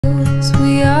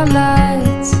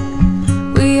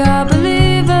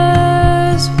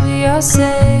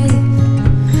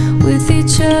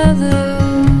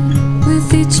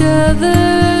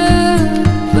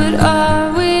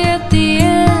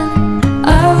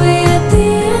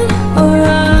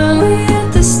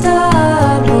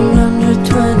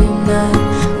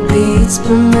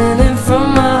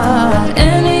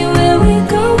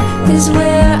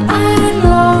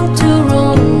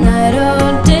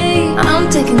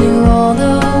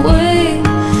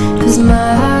'cause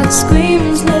my heart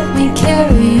screams, let me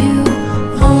carry you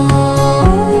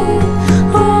home,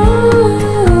 home,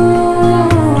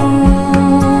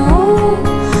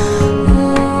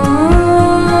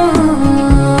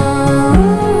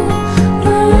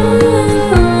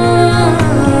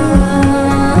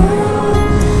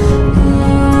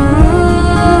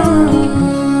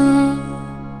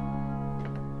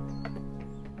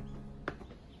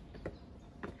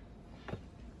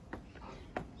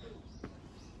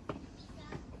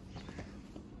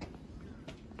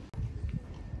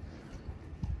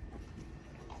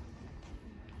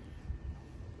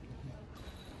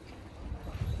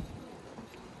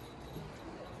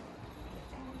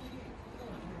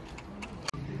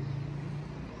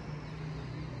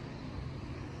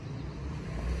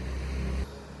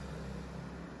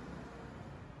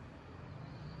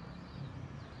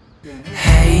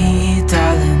 Hey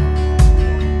darling,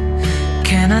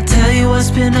 can I tell you what's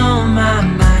been on my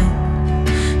mind?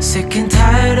 Sick and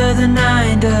tired of the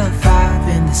 9 to 5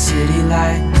 in the city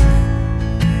life.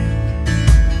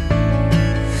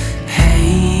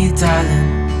 Hey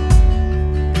darling,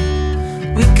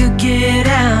 we could get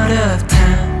out of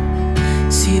town,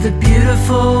 see the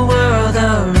beautiful world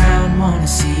around, wanna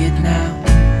see it now.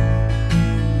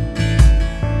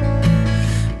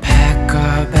 Pack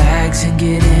our bags and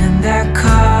get in that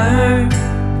car,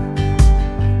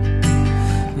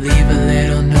 leave a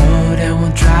little note and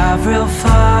we'll drive real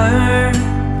far.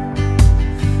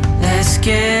 Let's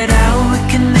get out, we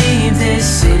can leave this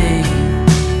city,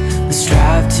 let's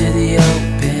drive to the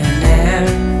open air.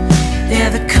 Yeah,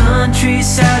 the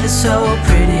countryside is so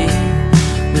pretty,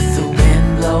 with the wind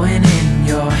blowing in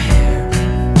your hair.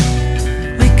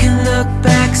 We can look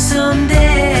back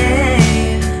someday,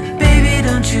 baby,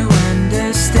 don't you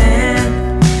understand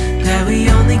that we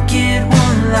only get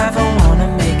one life? I wanna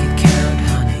make it count,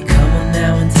 honey, come on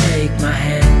now and take my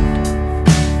hand.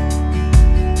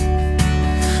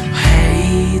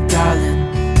 Hey darling,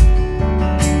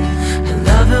 I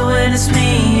love it when it's me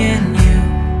and you,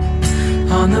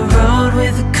 on the road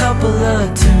with a couple of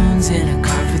tunes in a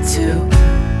car for two.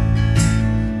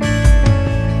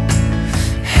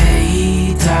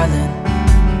 Hey darling,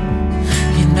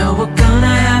 you know we're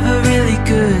gonna have a really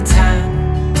good time,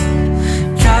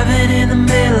 driving in the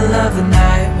middle of the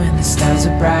night when the stars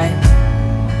are bright.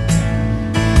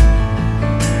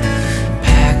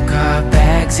 Pack our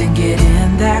bags and get in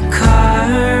that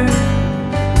car,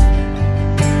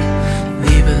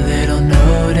 leave a little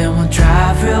note and we'll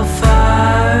drive real far.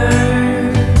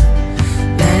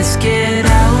 Let's get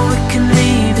out, we can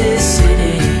leave this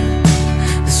city,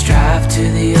 let's drive to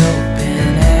the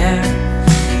open air.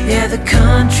 Yeah, the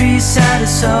countryside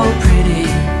is so pretty,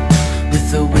 with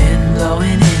the wind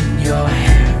blowing in your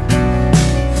hair.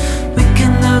 We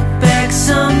can look back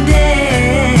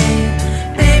someday,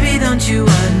 baby, don't you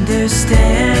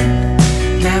understand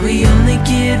that we only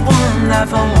get one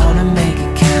life? I wanna make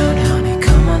it count, honey,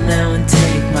 come on now and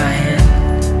take my hand.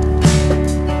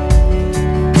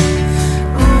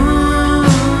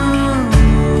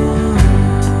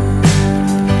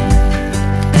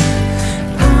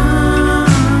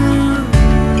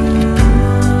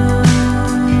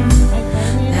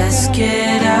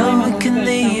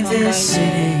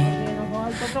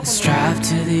 Let's drive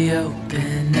to the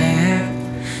open air.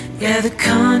 Yeah, the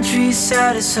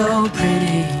countryside is so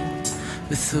pretty,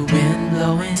 with the wind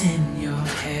blowing in your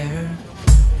hair.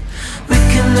 We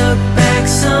can look back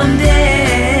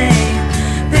someday,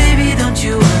 baby, don't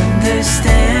you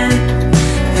understand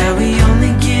that we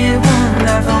only get one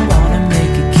life? I wanna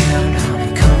make it count,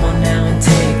 honey, come on now and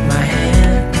take my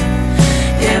hand.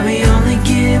 Yeah, we only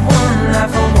get one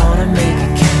life, I wanna make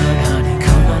it count, honey,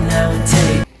 come on now and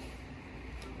take.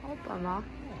 好短吗？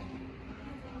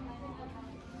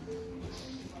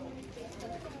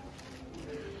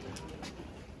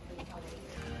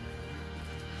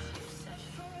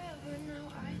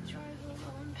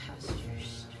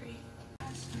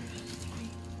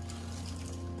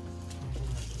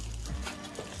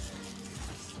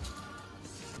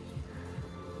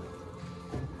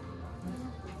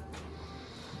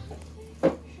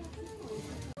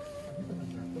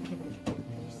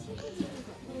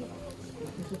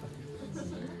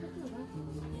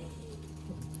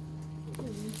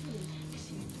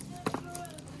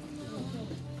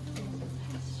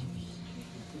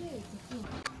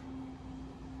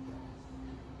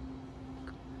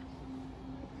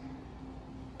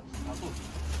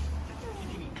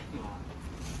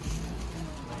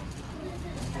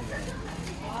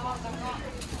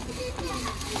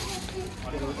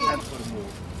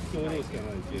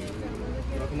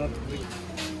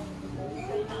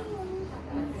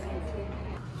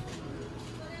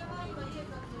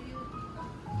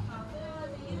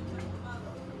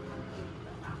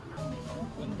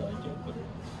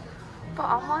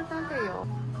甘さでよ。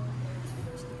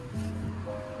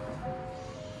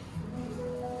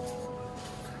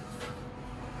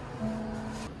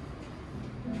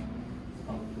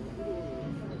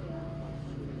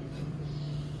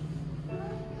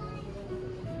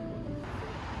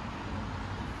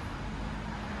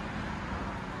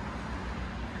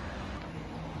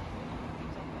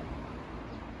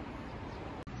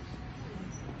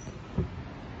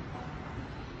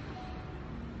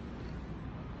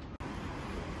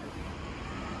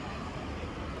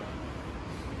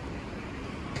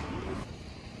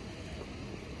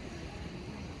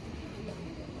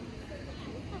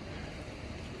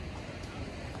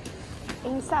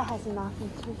Inside has nothing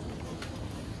to do.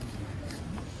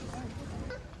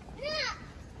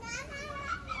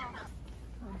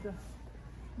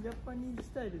 ジャパニーズ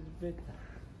スタイルベッ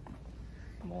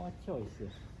タ。もうチョイス。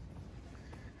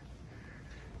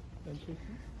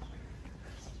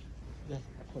じゃあ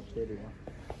ホテルは。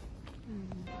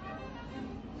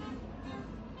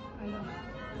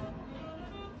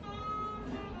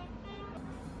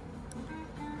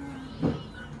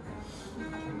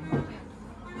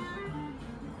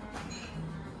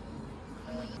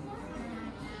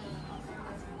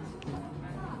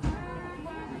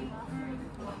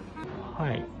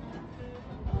はい。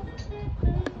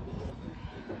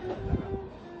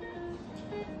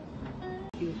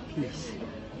ピース。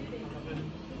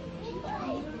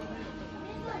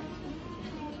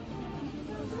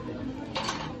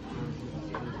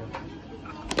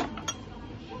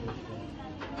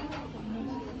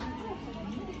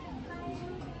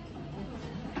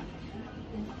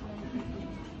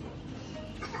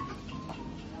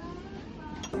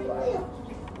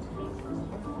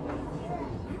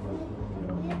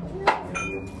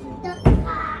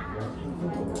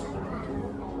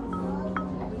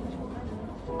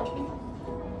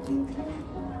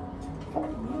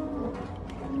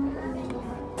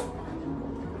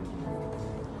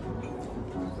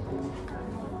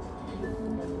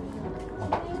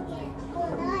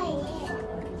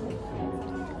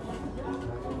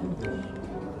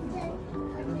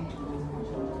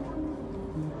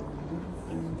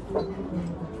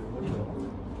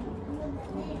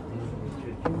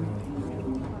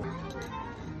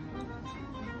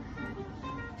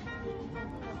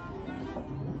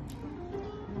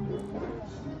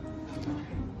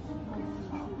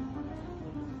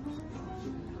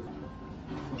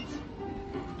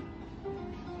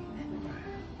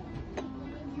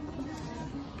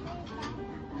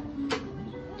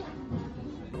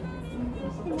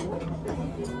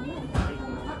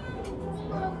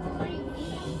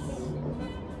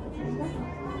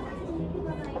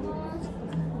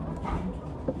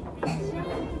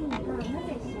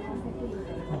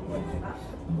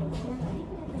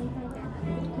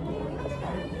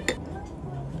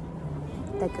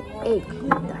Like egg み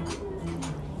たい。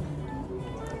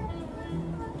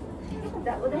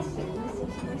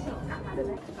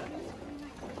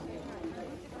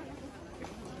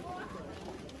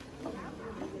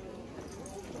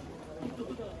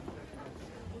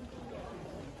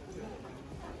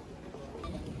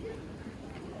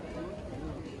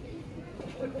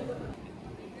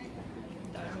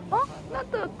あ、だっ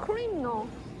てクリームの。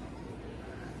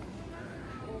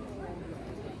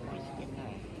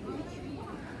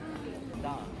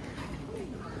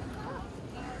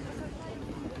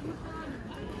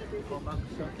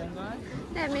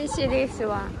Let me see this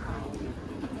one.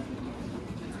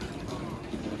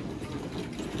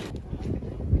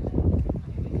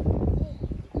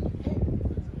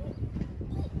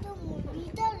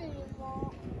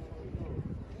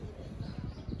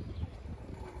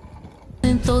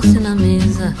 Sentou-se na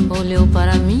mesa, olhou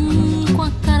para mim com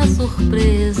a cara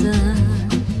surpresa.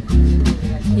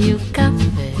 E o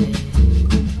café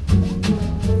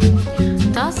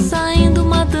tá saindo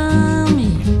uma dama